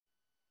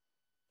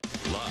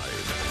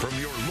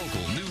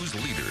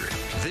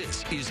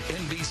is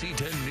NBC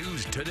 10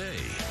 News Today.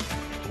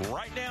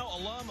 Right now,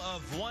 alum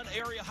of one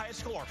area high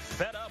school are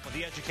fed up with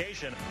the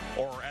education,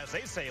 or as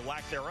they say,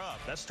 lack thereof.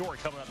 That story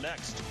coming up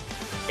next.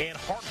 And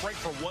heartbreak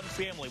for one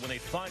family when they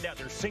find out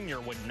their senior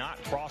would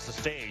not cross the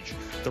stage.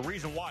 The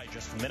reason why,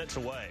 just minutes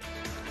away.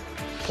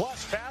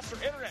 Plus, faster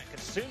internet could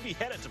soon be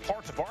headed to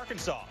parts of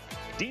Arkansas.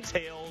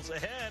 Details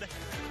ahead.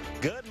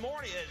 Good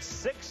morning.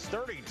 It's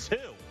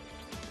 6:32.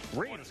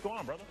 Reed, what's going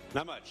on, brother?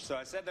 Not much. So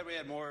I said that we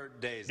had more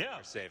days that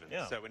we're saving.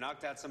 Yeah. So we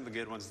knocked out some of the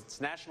good ones.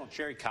 It's National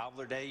Cherry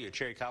Cobbler Day. You a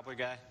cherry cobbler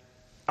guy?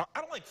 I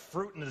don't like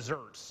fruit and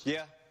desserts.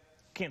 Yeah.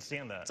 Can't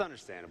stand that. It's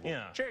understandable.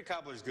 Yeah. Cherry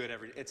cobbler is good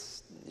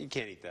you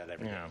can't eat that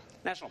every day.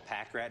 National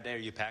Pack Rat Day. Are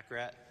you a pack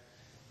rat?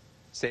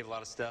 Save a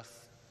lot of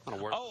stuff on a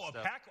work.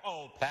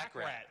 Pack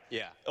rat.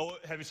 Yeah. Oh,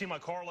 have you seen my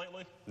car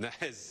lately?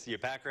 Is you a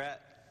pack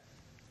rat?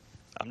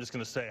 I'm just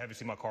going to say, have you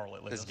seen my car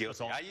lately? That's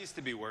guilty. I used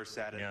to be worse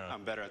at it. Yeah.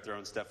 I'm better at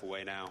throwing stuff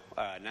away now.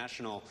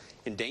 National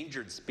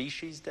Endangered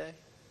Species Day.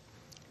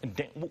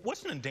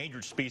 What's an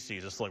endangered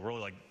species? It's like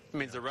really like... It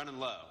means they're running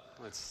low.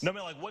 No, I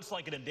mean, like, what's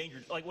like an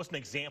endangered... Like, what's an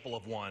example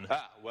of one?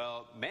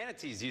 Well,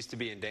 manatees used to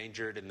be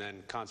endangered, and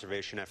then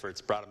conservation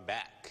efforts brought them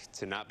back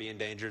to not be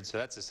endangered, so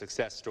that's a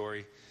success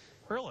story.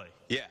 Really?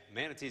 Yeah,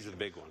 manatees are the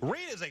big one.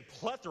 Reed is a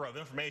plethora of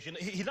information.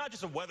 He's not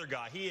just a weather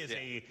guy. He is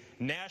a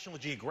National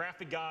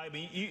Geographic guy. I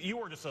mean, you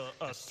are just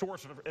a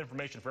source of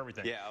information for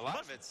everything. Yeah, a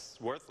lot of it's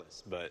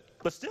worthless, but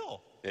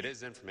still. It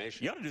is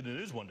information. You ought to do the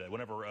news one day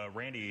whenever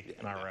Randy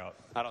and I are out.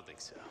 I don't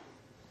think so.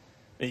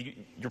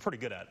 You're pretty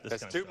good at this.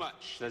 That's too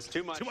much. That's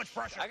too much. Too much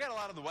pressure. I got a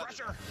lot of the weather.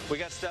 Pressure. We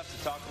got stuff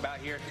to talk about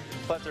here.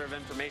 Plethora of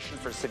information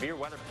for severe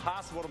weather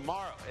possible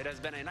tomorrow. It has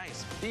been a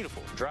nice,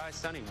 beautiful, dry,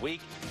 sunny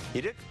week.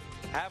 You did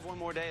have one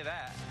more day of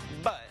that,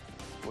 but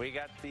we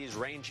got these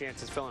rain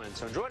chances filling in.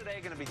 So enjoy today.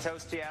 Going to be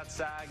toasty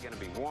outside. Going to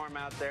be warm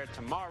out there.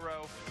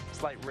 Tomorrow,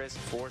 slight risk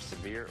for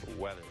severe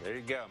weather. There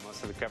you go.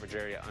 Most of the coverage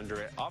area under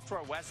it. Off to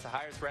our west, the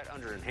higher threat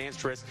under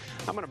enhanced risk.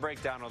 I'm going to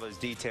break down all those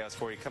details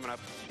for you coming up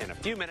in a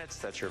few minutes.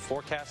 That's your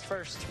forecast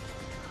first.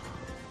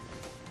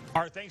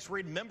 All right, thanks,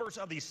 Reed. Members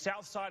of the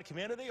Southside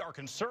community are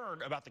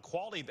concerned about the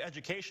quality of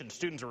education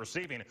students are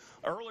receiving.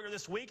 Earlier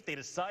this week, they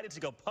decided to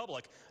go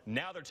public.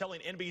 Now they're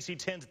telling NBC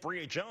 10's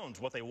Bria Jones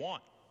what they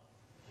want.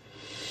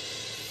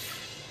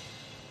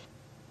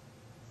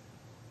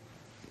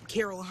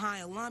 Carroll High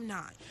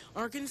alumni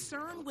are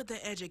concerned with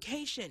the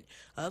education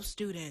of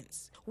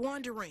students,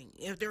 wondering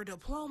if their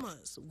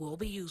diplomas will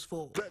be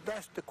useful.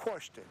 That's the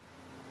question.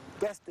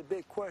 That's the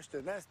big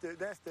question. That's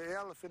the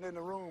elephant in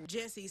the room.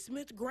 Jesse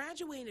Smith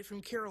graduated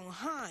from Carroll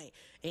High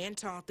and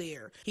taught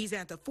there. He's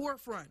at the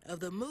forefront of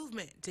the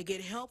movement to get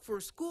help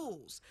for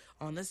schools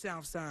on the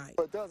South Side.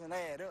 It doesn't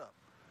add up.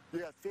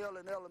 You got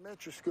failing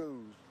elementary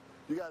schools.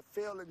 You got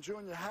failing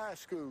junior high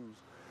schools.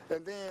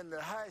 And then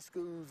the high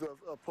schools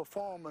are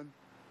performing,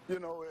 you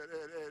know,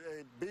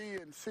 at B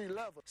and C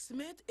level.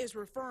 Smith is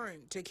referring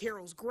to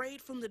Carroll's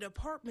grade from the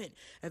Department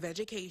of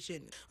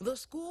Education. The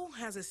school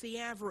has a C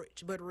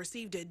average, but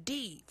received a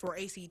D for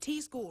ACT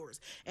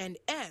scores and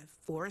F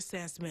for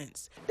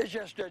assessments. It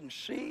just doesn't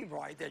seem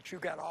right that you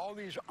got all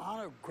these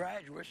honor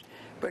graduates,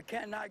 but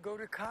cannot go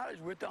to college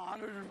with the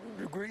honor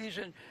degrees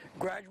and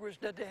graduates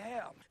that they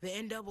have. The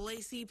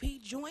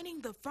NAACP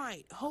joining the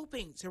fight,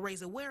 hoping to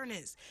raise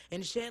awareness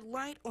and shed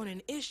light on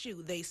an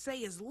issue they say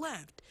is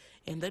left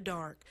in the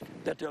dark.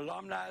 That the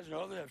alumni and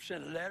others have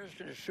sent letters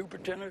to the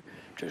superintendent,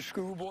 to the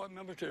school board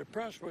members, to the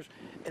principals,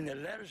 and the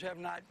letters have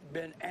not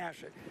been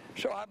answered.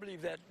 So I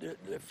believe that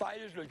the fight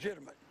is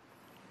legitimate,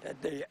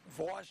 that the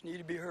voice needs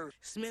to be heard.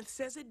 Smith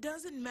says it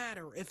doesn't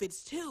matter if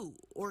it's 2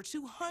 or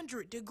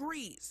 200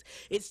 degrees.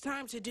 It's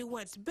time to do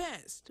what's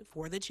best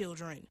for the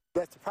children.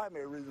 That's the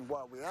primary reason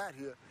why we're out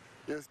here,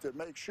 is to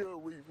make sure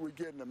we're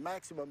getting the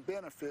maximum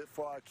benefit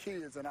for our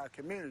kids and our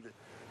community,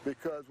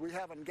 because we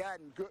haven't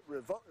gotten good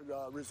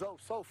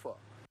results so far.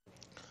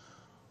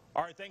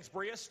 All right, thanks,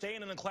 Bria.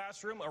 Staying in the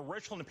classroom, a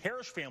Richland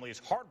Parish family is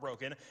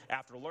heartbroken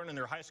after learning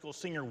their high school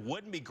senior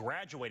wouldn't be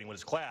graduating with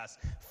his class,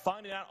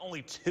 finding out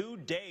only 2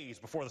 days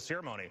before the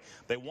ceremony.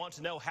 They want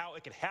to know how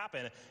it could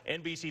happen.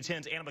 NBC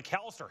 10's Anna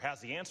McAllister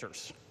has the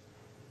answers.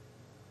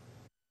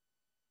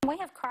 We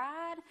have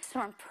cried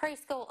from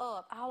preschool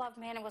up. All of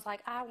Amanda was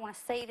like, I want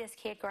to see this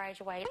kid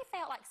graduate. We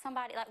felt like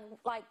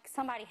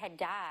somebody had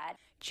died.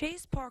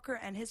 Chase Parker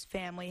and his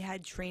family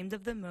had dreamed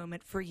of the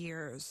moment for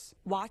years,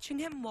 watching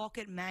him walk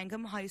at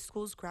Mangum High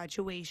School's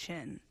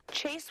graduation.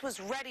 Chase was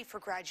ready for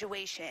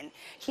graduation.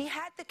 He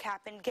had the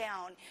cap and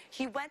gown.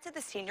 He went to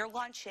the senior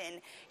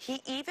luncheon.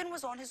 He even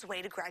was on his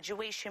way to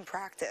graduation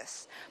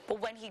practice. But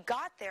when he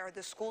got there,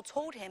 the school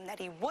told him that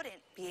he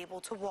wouldn't be able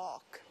to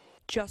walk.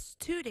 Just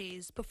 2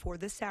 days before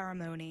the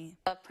ceremony.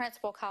 The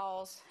principal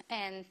calls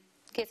and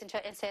gets in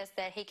touch and says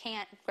that he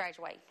can't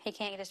graduate. He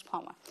can't get his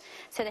diploma.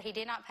 So that he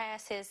did not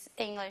pass his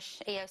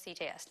English EOC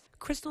test.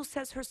 Crystal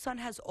says her son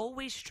has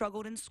always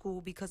struggled in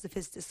school because of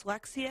his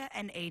dyslexia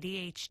and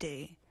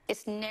ADHD.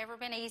 It's never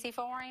been easy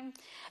for him,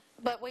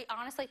 but we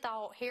honestly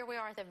thought here we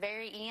are at the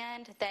very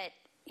end that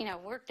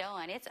we're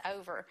done. It's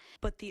over.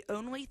 But the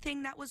only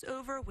thing that was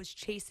over was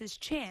Chase's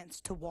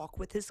chance to walk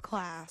with his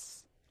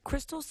class.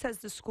 Crystal says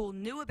the school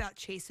knew about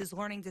Chase's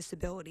learning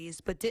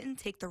disabilities, but didn't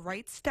take the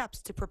right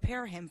steps to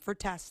prepare him for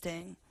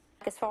testing.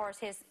 As far as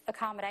his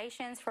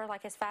accommodations for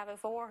his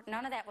 504,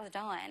 none of that was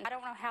done. I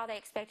don't know how they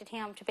expected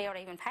him to be able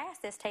to even pass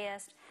this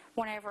test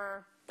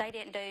whenever they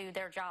didn't do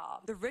their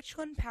job. The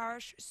Richland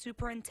Parish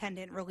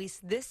Superintendent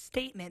released this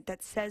statement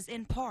that says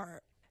in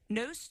part,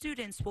 no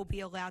students will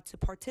be allowed to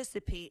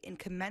participate in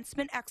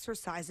commencement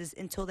exercises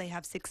until they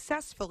have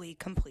successfully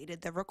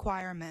completed the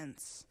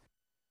requirements.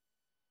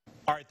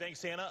 All right,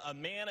 thanks, Anna. A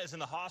man is in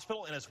the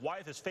hospital and his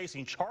wife is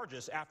facing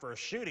charges after a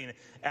shooting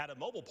at a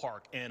mobile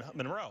park in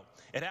Monroe.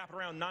 It happened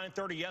around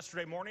 9:30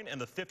 yesterday morning in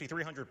the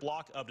 5300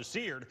 block of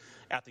Desired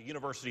at the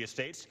University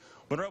Estates.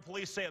 Monroe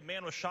police say a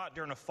man was shot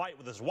during a fight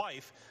with his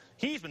wife.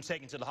 He's been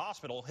taken to the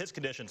hospital. His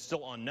condition is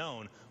still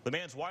unknown. The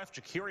man's wife,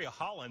 Jakiria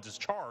Hollins, is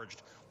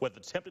charged with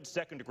attempted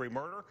second-degree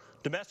murder,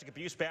 domestic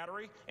abuse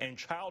battery, and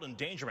child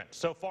endangerment.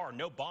 So far,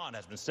 no bond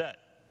has been set.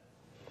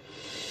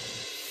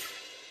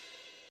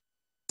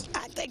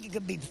 I think it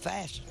could be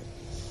faster,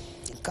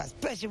 because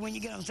especially when you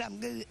get on something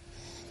good,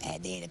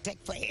 and then it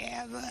takes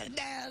forever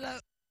down.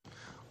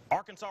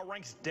 Arkansas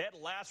ranks dead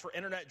last for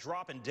internet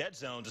drop in dead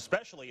zones,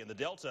 especially in the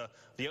Delta,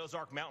 the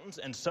Ozark Mountains,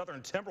 and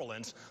southern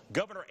timberlands.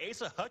 Governor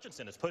Asa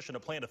Hutchinson is pushing a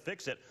plan to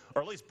fix it,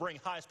 or at least bring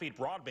high-speed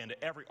broadband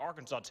to every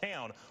Arkansas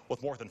town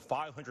with more than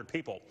 500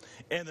 people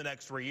in the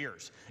next 3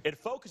 years. It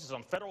focuses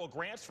on federal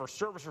grants for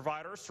service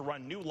providers to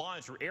run new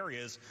lines through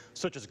areas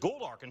such as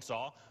Gould,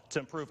 Arkansas, to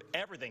improve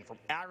everything from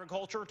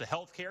agriculture to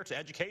health care to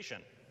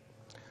education.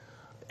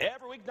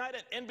 Every weeknight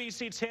at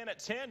NBC 10 at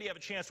 10, you have a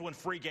chance to win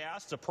free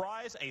gas.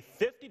 Surprise, a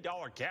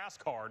 $50 gas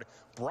card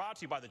brought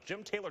to you by the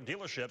Jim Taylor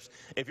dealerships.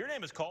 If your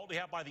name is called, you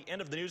have by the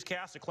end of the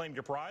newscast to claim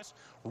your prize.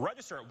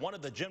 Register at one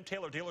of the Jim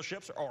Taylor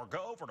dealerships or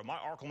go over to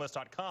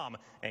myarklamiss.com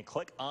and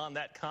click on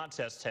that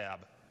contest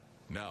tab.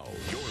 Now,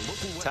 your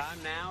local time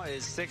now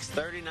is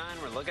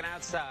 6:39. We're looking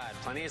outside.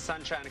 Plenty of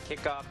sunshine to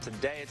kick off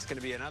today. It's going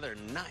to be another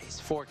nice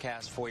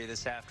forecast for you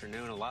this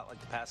afternoon, a lot like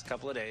the past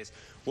couple of days.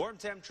 Warm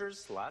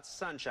temperatures, lots of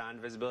sunshine,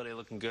 visibility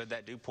looking good.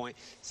 That dew point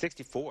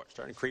 64,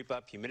 starting to creep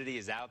up. Humidity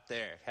is out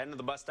there. Heading to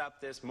the bus stop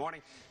this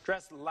morning.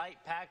 Dress light,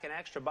 pack an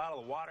extra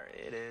bottle of water.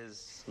 It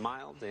is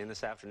mild in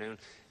this afternoon.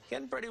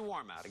 Getting pretty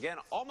warm out. Again,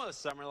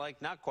 almost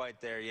summer-like, not quite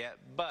there yet,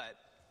 but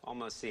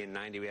almost seeing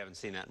 90. We haven't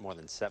seen that in more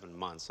than 7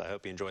 months. I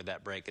hope you enjoyed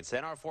that break. It's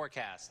in our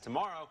forecast.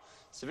 Tomorrow,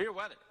 severe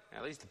weather.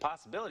 At least the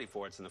possibility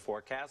for it's in the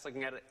forecast.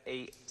 Looking at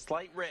a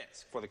slight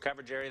risk for the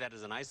coverage area. That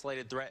is an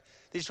isolated threat.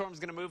 These storms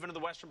are going to move into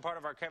the western part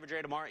of our coverage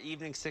area tomorrow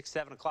evening, 6,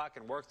 7 o'clock,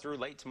 and work through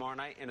late tomorrow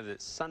night into the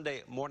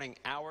Sunday morning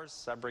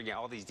hours. I'll bring you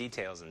all these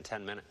details in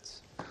 10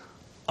 minutes.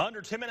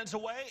 Under 10 minutes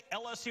away,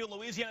 LSU and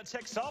Louisiana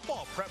Tech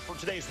softball prep for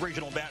today's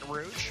regional Baton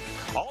Rouge.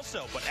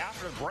 Also, but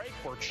after the break,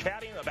 we're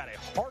chatting about a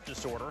heart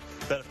disorder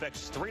that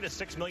affects 3 to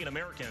 6 million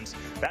Americans.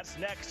 That's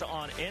next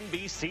on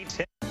NBC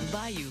 10.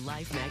 Bayou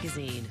Life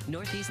magazine,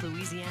 Northeast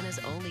Louisiana's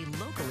only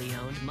locally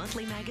owned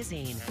monthly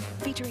magazine,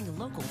 featuring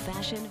local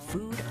fashion,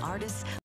 food, artists,